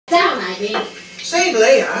Ivy. Same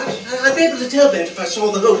layout. I'd be able to tell better if I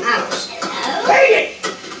saw the whole house. Hello? Lady!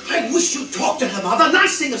 I wish you'd talk to her, Mother.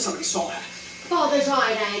 Nice thing if somebody saw her. Father's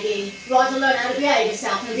right, Aggie. You ought to learn how to behave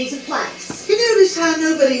yourself in a decent place. You notice how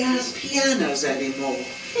nobody has pianos anymore?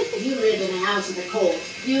 If you lived in a house of the court,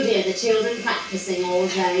 you'd hear the children practicing all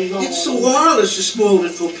day long. It's so wireless to small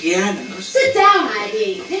it for pianos. Sit down,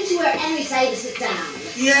 Aggie. Didn't you hear Henry say to sit down?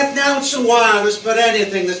 Yep, now it's so wireless, but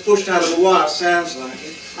anything that's pushed out of the wire sounds like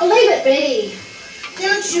it. Oh, leave it be.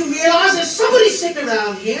 Don't you realize there's somebody sitting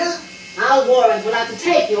around here? I'll warrant we'll have to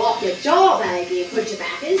take you off your job, Aggie, and put you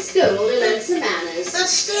back in school to learn some manners. That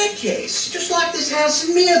staircase, just like this house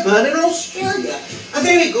in Melbourne in Australia. A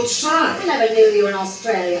very good sign. I never knew you were in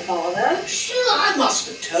Australia, Father. Sure, I must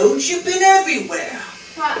have told you. You've been everywhere.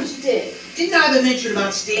 What did you do? Didn't I ever mention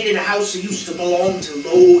about staying in a house that used to belong to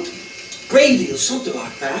Lord Brady or something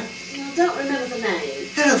like that? I don't remember the name.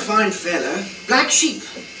 Had a fine fella. Black sheep.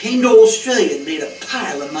 Came to Australia and made a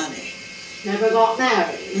pile of money. Never got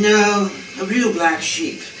married? No, a real black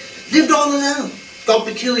sheep. Lived all alone. Got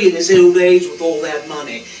peculiar in his old age with all that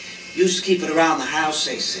money. Used to keep it around the house,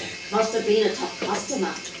 they said. Must have been a top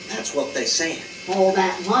customer. That's what they said. All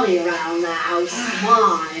that money around the house.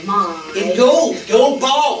 My. In gold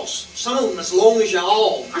balls. Some of them as long as your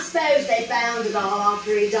arm. I suppose they found it all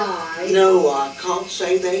after he died. No, I can't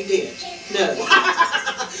say they did. No.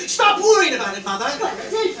 Stop worrying about it, Mother. Well,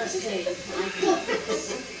 it's interesting. My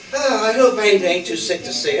goodness. Oh, I hope Ada ain't too sick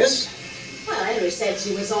to see us. Well, Henry said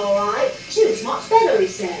she was all right. She was much better, he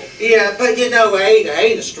said. Yeah, but you know Ada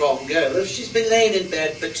ain't a strong girl. If she's been laying in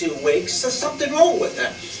bed for 2 weeks, there's something wrong with her.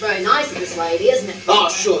 It's very nice of this lady, isn't it? I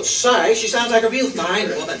should say. She sounds like a real fine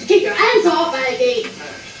woman. Keep your hands off, Aggie.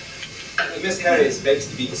 Miss Harris begs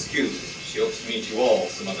to be excused. She hopes to meet you all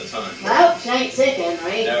some other time. Well, she ain't sick,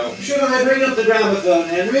 Henry. No. Should I bring up the gramophone,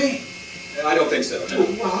 Henry? I don't think so, no. Oh,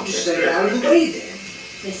 well, I'll just stay out of the way then.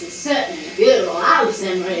 This is certainly a beautiful house,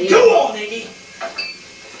 Henry. Go on, Eddie. 2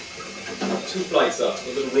 flights up, a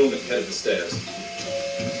little room at the head of the stairs.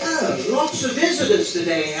 Oh, lots of visitors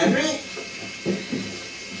today, Henry.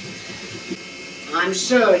 I'm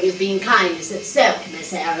sure you've been kindness itself,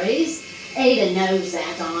 Miss Harris. Ada knows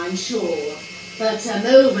that, I'm sure. But a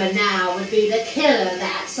movement now would be the killer,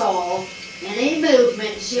 that's all. Any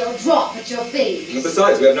movement, she'll drop at your feet. And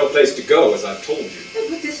besides, we have no place to go, as I've told you.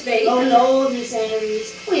 But this lady... Oh, Lord, Miss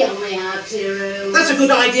Harris, we only have 2 rooms. That's a good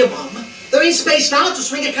idea, Mum. There ain't space now to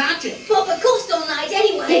swing a cat in. Well, but cost all night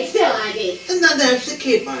anyway. Keep still, Aggie. And then there's the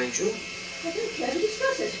kid, mind you. I don't care to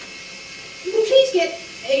discuss it. You can please get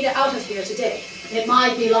Ada out of here today. It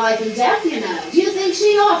might be life and death, you know. Do you think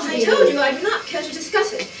she ought to I be... told you I do not care to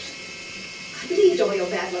discuss it. I believed all your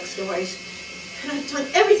bad luck stories, and I've done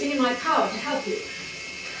everything in my power to help you.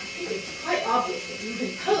 I think it's quite obvious that you've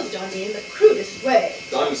imposed on me in the crudest way.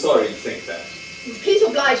 I'm sorry you think that. Please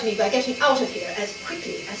oblige me by getting out of here as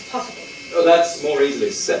quickly as possible. Oh, that's more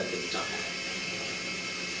easily said than done.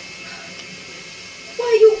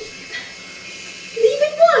 Why, you... leave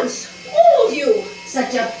at once, all of you.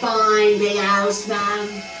 Such a fine big house, ma'am.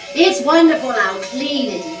 It's wonderful how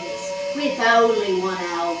clean it is, with only one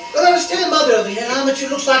elf. Well, I was telling Mother over here how much it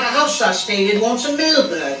looks like a house I stayed in once in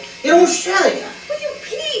Melbourne, in Australia. Will you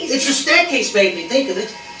please? It's the staircase made me think of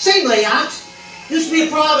it. Same layout. Used to be a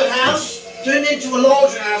private house, turned into a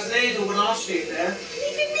larger house later when I stayed there.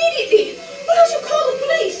 Leave immediately, or else you call the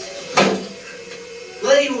police.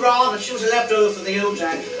 Lady Ron, she was a leftover from the old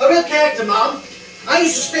time. A real character, Mum. I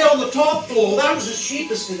used to stay on the top floor. That was the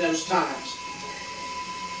cheapest in those times.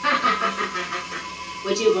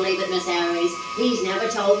 Would you believe it, Miss Harris? He's never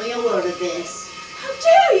told me a word of this. How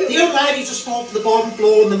dare you? The old lady just stopped for the bottom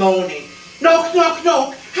floor in the morning. Knock, knock,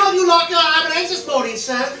 knock. How do you like your ham and eggs this morning,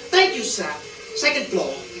 sir? Thank you, sir. Second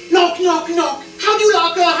floor. Knock, knock, knock. How do you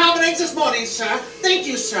like your ham and eggs this morning, sir? Thank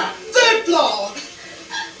you, sir. Third floor.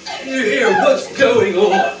 You hear what's going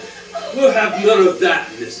on? We'll have none of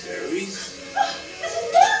that, Miss Harris.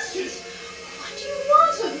 Mrs. Masters, what do you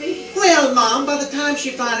want of me? Well, Mum, by the time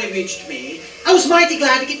she finally reached me, I was mighty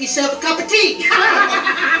glad to get myself a cup of tea.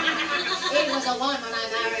 It was a one when I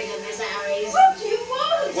married him, Miss Harris. What do you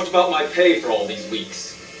want? What about my pay for all these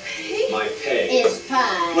weeks? Pay? My pay. It's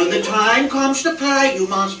pie. When the time comes to pay, you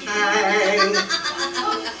must pay.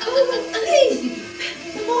 Oh, please.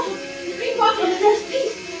 The bottle. The green bottle on the desk,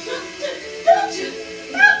 please. Doctor,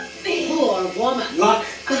 help me. Poor woman. Look,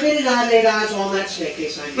 the minute I laid eyes on that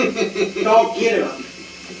staircase, I knew. Dog, get her up.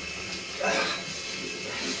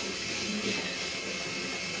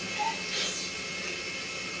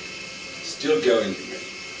 Still going.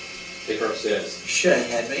 Take her upstairs. Sure,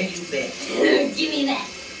 Henry, you bet. Give me that.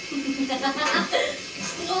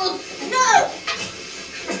 Oh, no.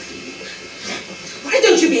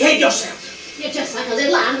 behave yourself. You're just like a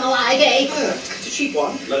little animal, Ivy. It's a cheap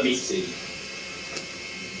one. Let me see.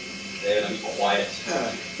 There, now be quiet.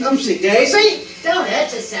 Upsy daisy. Don't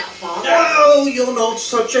hurt yourself, Father. Oh, you're not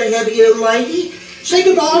such a heavy old lady. Say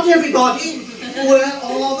goodbye to everybody. Where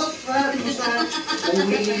are the friends that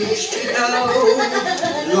we used to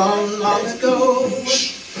know? Long, long ago.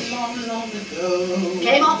 Long, long ago.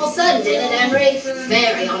 Came awful sudden, didn't it, Henry?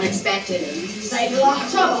 Very unexpected. Saved a lot of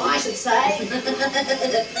trouble, I should say.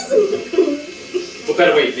 Put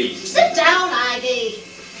that away, please. Sit down, Ivy.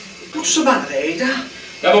 What's the matter, Ada?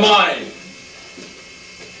 Never mind.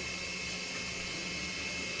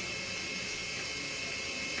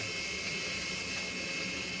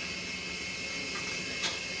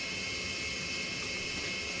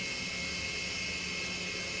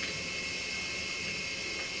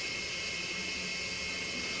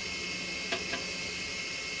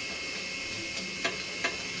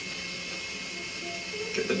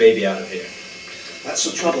 Get the baby out of here. That's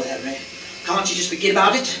the trouble, Henry. Can't you just forget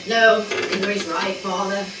about it? No, Henry's right,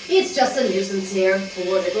 Father. It's just a nuisance here.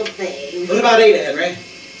 Poor little thing. What about Ada, Henry?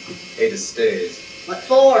 Ada stays. What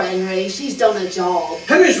for, Henry? She's done a job.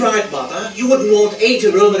 Henry's right, Mother. You wouldn't want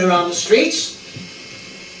Ada roaming around the streets.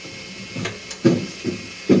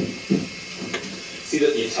 See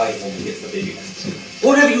that the Italian woman gets the baby back.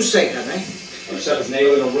 Whatever you say, Henry. Or shut his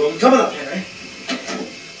nail in a room. Coming up, Henry.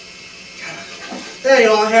 There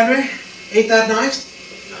you are, Henry. Ain't that nice?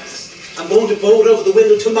 Nice. I'm going to bolt over the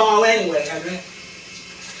window tomorrow anyway, Henry.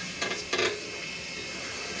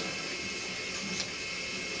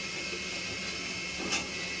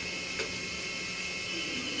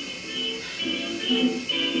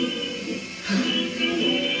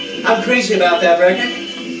 I'm crazy about that record.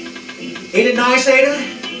 Ain't it nice,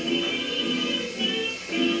 Ada?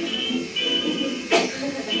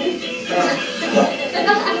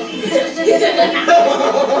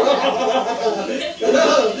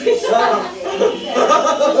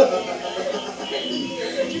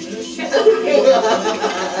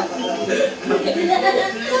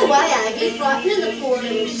 Go away, Aggie, frightening the poor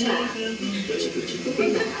little chap.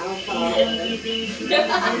 Now, Father.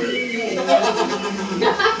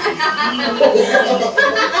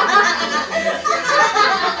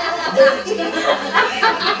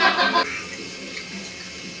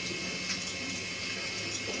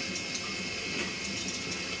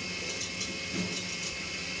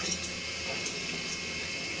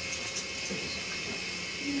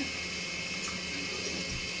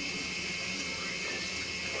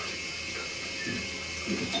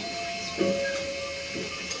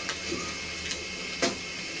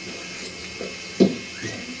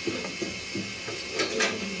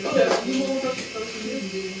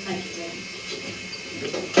 Thank you, dear.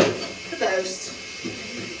 The ghost.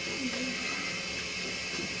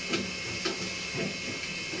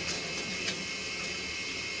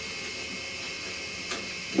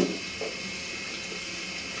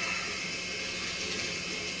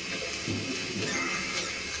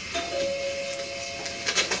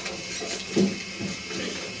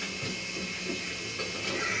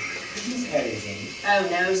 Oh,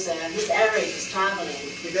 no, sir. Miss Eric is traveling.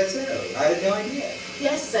 Is that so? I had no idea.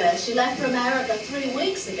 Yes, sir. She left for America 3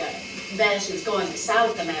 weeks ago. Then she was going to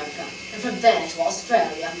South America, and from there to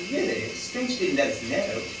Australia. Really? It's strange you didn't let us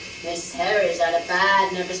know. Miss Harry's had a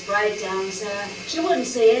bad nervous breakdown, sir. She wouldn't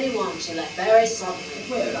see anyone. She left very suddenly.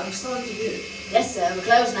 Well, I'm sorry to hear it. Yes, sir. We're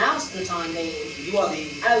closing house for the time being. You are the...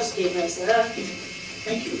 Housekeeper, sir.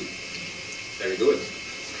 Thank you. Very good.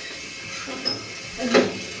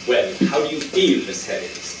 Well, how do you feel, Miss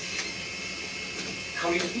Harris? How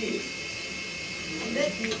do you feel?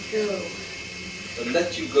 Let me go. But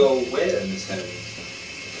let you go where, Miss Harris?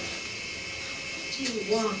 What do you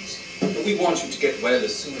want? We want you to get well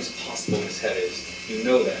as soon as possible, Miss Harris. You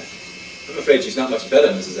know that. I'm afraid she's not much better,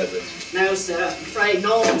 Mrs. Edwards. No, sir. I'm afraid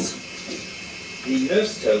not. The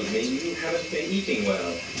nurse told me you haven't been eating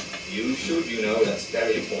well. You should, you know, that's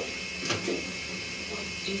very important. What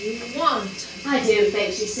do you want? I do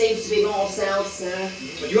think she seems to be more herself, sir.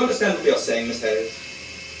 But you understand what we are saying, Miss Harris?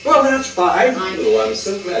 Well, that's fine. Oh, I'm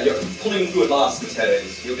so glad you're pulling through at last, Miss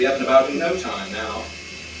Harris. You'll be up and about in no time now.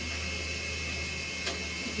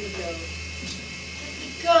 Let me go. Let me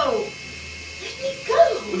go. Let me go.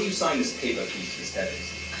 Will you sign this paper, please, Miss Harris?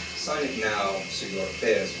 Sign it now so your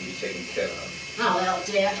affairs can be taken care of. Oh, well,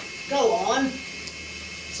 dear. Go on.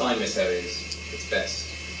 Sign, Miss Harris. It's best.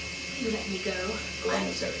 You let me go. Go on,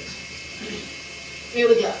 Miss Harris. Here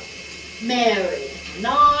we go. Mary.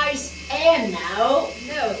 Nice and now.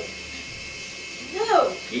 No.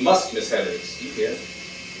 No. You must, Miss Harris. You hear?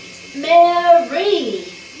 Mary.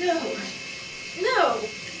 No. No.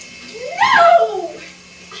 No.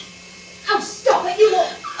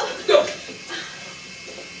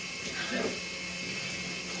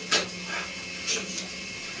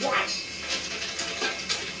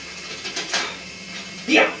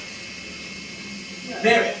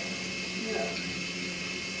 Mary. No.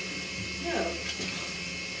 No.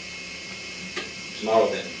 Tomorrow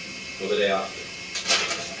then, or the day after.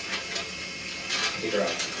 Take her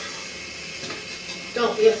out.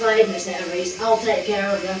 Don't be afraid, Miss Harris. I'll take care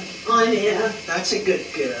of you. I'm here. That's a good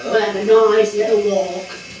girl. We'll have a nice little walk.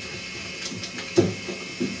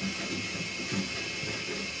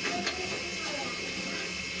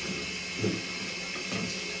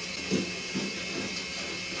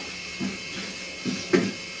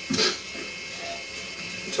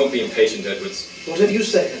 Don't be impatient, Edwards. What have you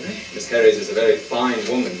said, Henry? Miss Harris is a very fine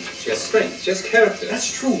woman. She has strength. She has character.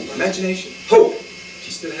 That's true. Imagination. Hope.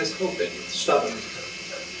 She still has hope, Edwards. Stubborn.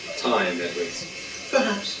 Time, Edwards.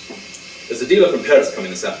 Perhaps. There's a dealer from Paris coming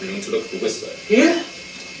this afternoon to look at the Whistler. Here?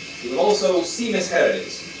 You will also see Miss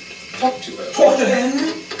Harris. Talk to her. Talk to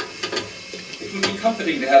Henry? It would be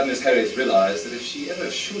comforting to have Miss Harris realize that if she ever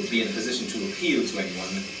should be in a position to appeal to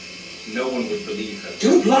anyone, no one would believe her.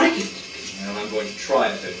 Don't like it. Well, I'm going to try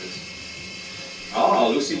it, Edwards. Ah,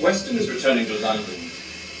 Lucy Weston is returning to London.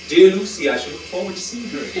 Dear Lucy, I shall look forward to seeing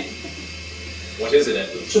her again. What is it,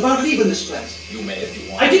 Edwards? It's about leaving this place. You may if you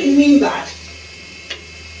want. I didn't mean that.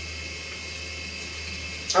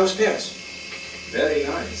 How was Paris? Very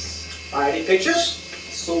nice. Buy any pictures?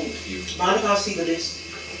 Sold to you. Mind if I see the list?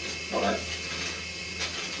 All right.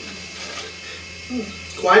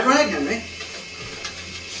 Quite right, Henry.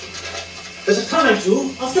 There's a time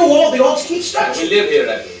to. After all, the odds keep We stretching. live here,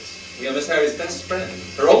 Edwards. We are Miss Harry's best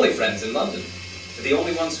friends. Her only friends in London. They're the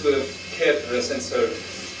only ones who have cared for her since her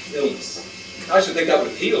illness. I should think that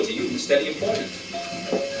would appeal to you, steady employment.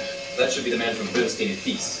 That should be the man from Bernstein and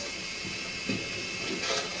Peace.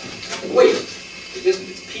 Wait, it isn't.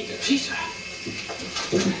 It's Peter. Peter.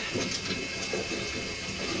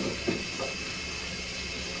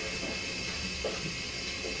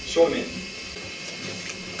 Show him in.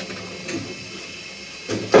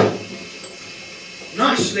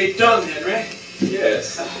 Nicely done, Henry.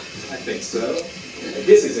 Yes, I think so.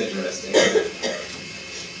 This is interesting.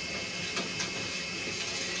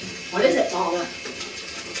 What is it, Father?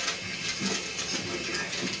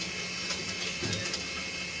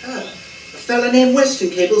 A fella named Weston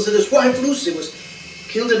cables that his wife Lucy was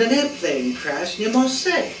killed in an airplane crash near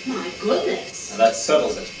Marseille. My goodness. Now that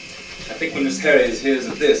settles it. I think when Miss Harris hears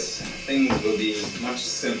of this, things will be much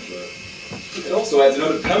simpler. It also adds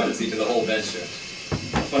another permanency to the whole venture.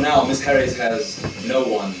 For now, Miss Harris has no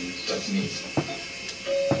one but me.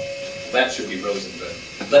 That should be Rosenberg.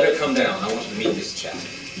 Let her come down. I want to meet this chap.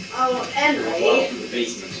 Oh, I'll Henry. walk through the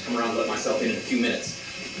basement. Come around and let myself in a few minutes.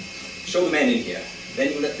 Show the man in here.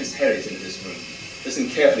 Then you let Miss Harris into this room. Listen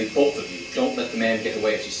carefully, both of you. Don't let the man get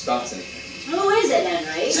away if she starts anything. Who is it,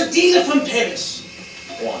 Henry? It's a dealer from Paris.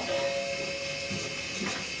 Go on.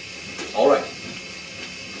 All right.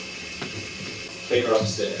 Take her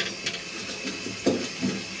upstairs.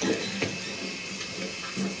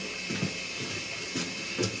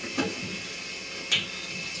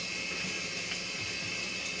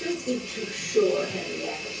 Don't be too sure,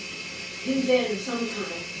 Henrietta. And then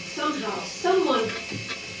somehow, someone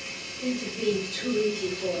intervened too easy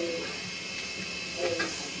for you.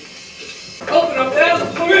 Open up there,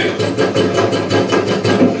 come in!